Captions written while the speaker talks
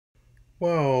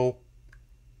Well,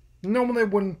 normally I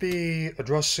wouldn't be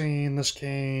addressing this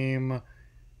game,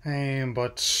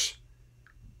 but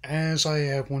as I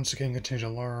have once again continued to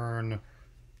learn,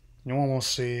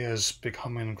 normalcy is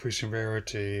becoming increasing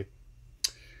rarity.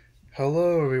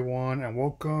 Hello, everyone, and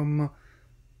welcome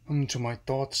to my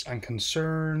thoughts and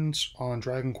concerns on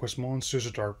Dragon Quest Monsters: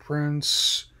 The Dark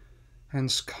Prince, and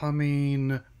it's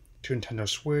coming to Nintendo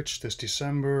Switch this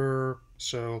December.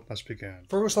 So let's begin.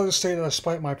 First, I'll just say that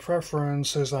despite my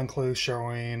preferences on clearly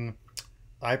showing,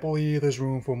 I believe there's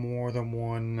room for more than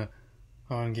one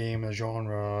game in the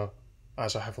genre,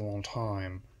 as I have for a long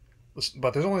time.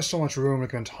 But there's only so much room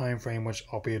given time frame, which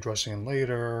I'll be addressing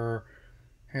later.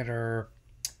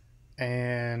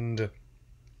 And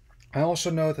I also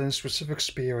know that in specific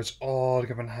sphere, it's odd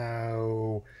given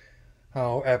how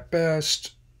at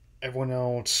best everyone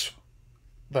else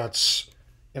that's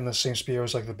in the same sphere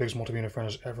as like the biggest multimedia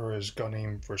franchise ever is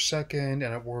gunning for second,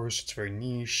 and at worst it's very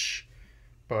niche.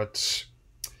 But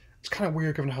it's kind of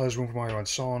weird given how there's room for Mario and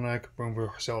Sonic, room for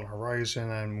Zelda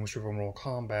Horizon, and most of Mortal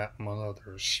Kombat, among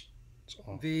others.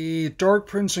 So, the Dark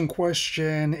Prince in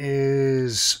question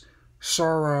is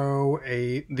Sorrow,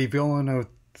 the villain of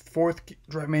the fourth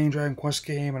main Dragon Quest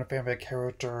game and a fan favorite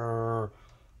character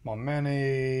among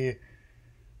many,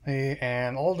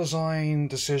 and all design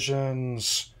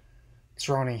decisions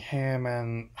surrounding him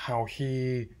and how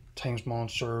he tames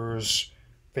monsters,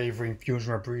 favoring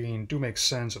fusion or breeding, do make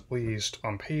sense, at least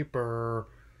on paper.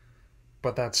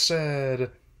 But that said,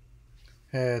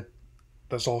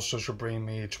 this also should bring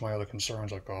me to my other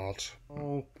concerns I got.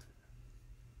 Well,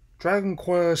 Dragon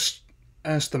Quest,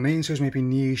 as the main series may be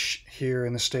niche here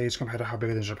in the States compared to how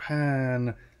big it is in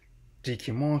Japan,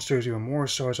 DQ Monsters even more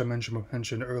so, as I mentioned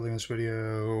earlier in this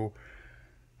video.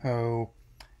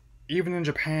 Even in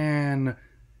Japan,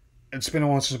 it's been a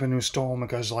while since I've been to install them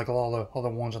because like a lot of the other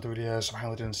ones on 3DS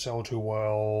apparently didn't sell too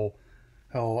well.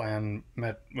 And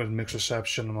met with mixed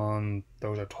reception among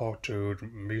those I talked to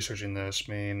researching this.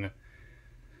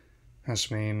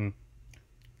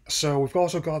 So we've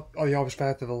also got the obvious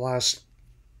fact that the last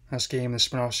game in the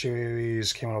spin-off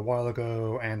series came out a while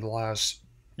ago, and the last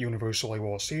universally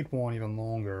well-received one, even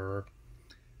longer,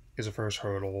 is the first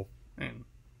hurdle. And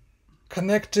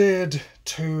connected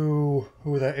to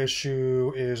that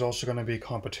issue is also going to be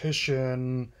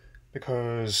competition,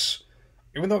 because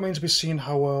even though it remains to be seen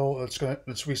how well its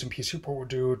recent PC port would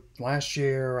do, last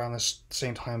year around the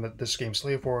same time that this game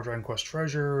slated for, Dragon Quest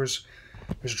Treasures,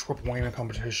 there's a triple win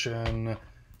competition,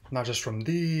 not just from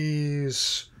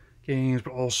these games,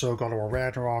 but also God of War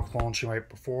Ragnarok launching right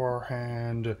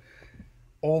beforehand,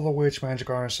 all of which managed to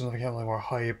garner significantly more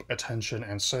hype, attention,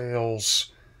 and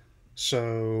sales.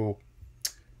 So,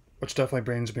 which definitely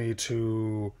brings me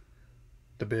to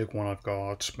the big one I've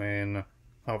got,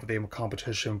 of the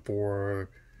competition for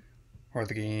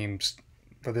the games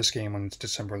for this game on its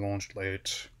December launch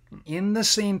date. In the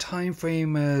same time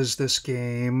frame as this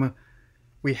game,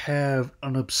 we have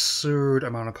an absurd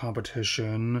amount of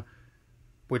competition,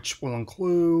 which will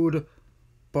include,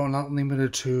 but not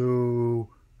limited to,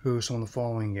 some of the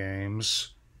following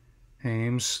games.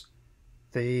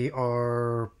 They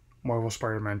are Marvel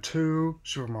Spider-Man 2,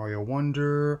 Super Mario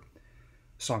Wonder,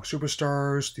 Sonic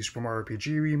Superstars, the Super Mario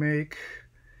RPG remake,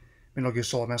 Metal Gear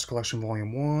Solid Master Collection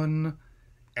Volume 1,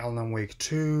 Alan Wake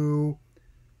 2,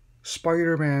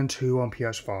 Spider-Man 2 on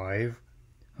PS5.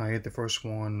 The first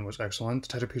one was excellent.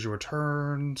 Detective Pikachu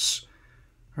Returns,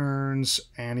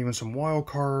 and even some wild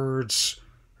cards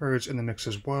in the mix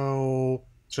as well.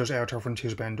 So there's Avatar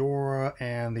Frontiers of Pandora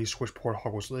and the Switch port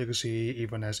Hogwarts Legacy,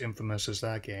 even as infamous as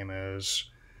that game is.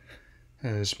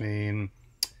 As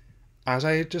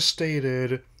I just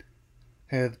stated,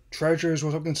 Treasures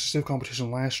was up against a stiff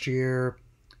competition last year.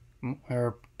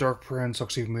 Dark Prince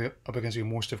looks up against even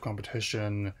more stiff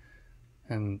competition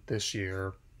this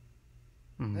year.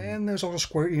 And there's also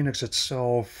Square Enix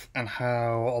itself, and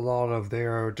how a lot of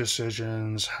their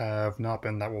decisions have not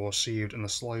been that well received in the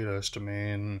slightest.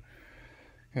 Even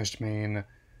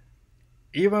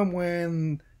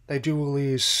when they do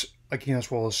release a game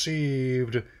that's well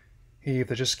received, they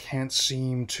just can't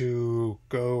seem to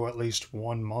go at least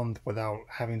 1 month without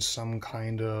having some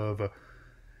kind of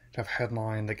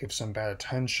headline that gives them bad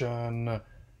attention,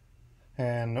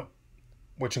 and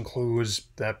which includes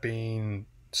that being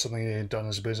something they've done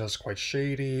as a business quite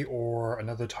shady, or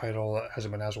another title that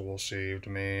hasn't been as well received.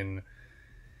 And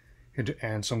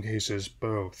in some cases,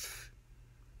 both.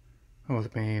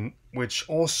 Which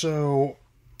also,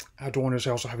 I have to wonder, is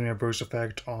also having an adverse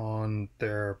effect on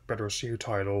their better received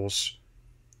titles.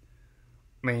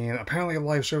 Apparently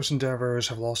live service endeavors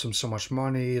have lost them so much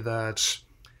money that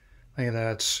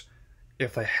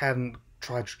if they hadn't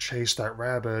tried to chase that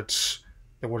rabbit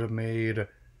that would have made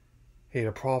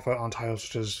a profit on titles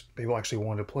such as people actually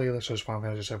wanted to play this, such as Final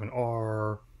Fantasy VII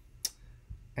R,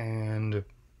 and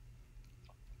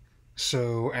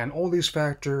and all these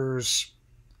factors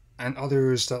and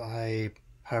others that I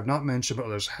have not mentioned but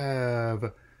others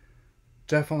have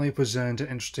definitely present an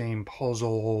interesting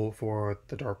puzzle for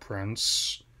the Dark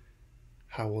Prince.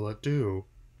 How will it do?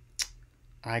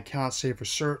 I cannot say for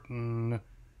certain,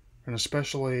 and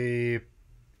especially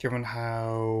given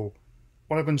how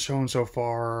what I've been shown so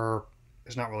far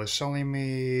is not really selling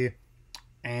me,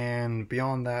 and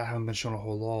beyond that, I haven't been shown a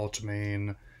whole lot. I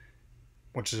mean,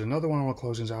 which is another one of my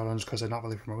closings out because they're not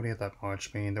really promoting it that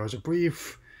much. I mean, there was a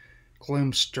brief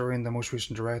glimpse during the most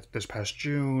recent direct this past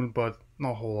June, but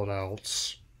not a whole lot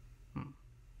else.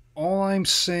 All I'm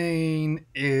saying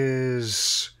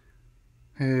is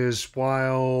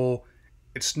while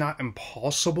it's not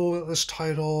impossible that this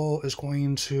title is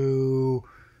going to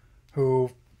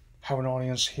have an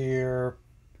audience here,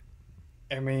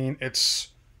 I mean, it's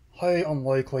highly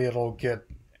unlikely it'll get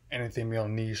anything real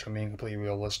niche. I'm being completely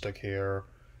realistic here.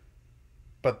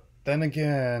 But then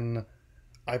again,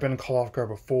 I've been caught off guard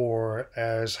before,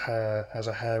 as I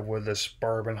have with this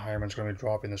Barbenheimer's going to be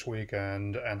dropping this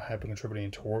weekend, and have been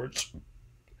contributing towards.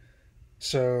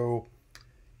 So,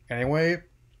 anyway,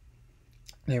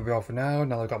 that'll be all for now.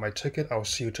 Now that I got my ticket, I'll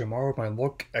see you tomorrow with my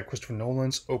look at Christopher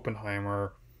Nolan's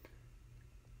Oppenheimer.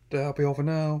 That'll be all for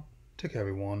now. Take care,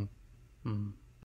 everyone.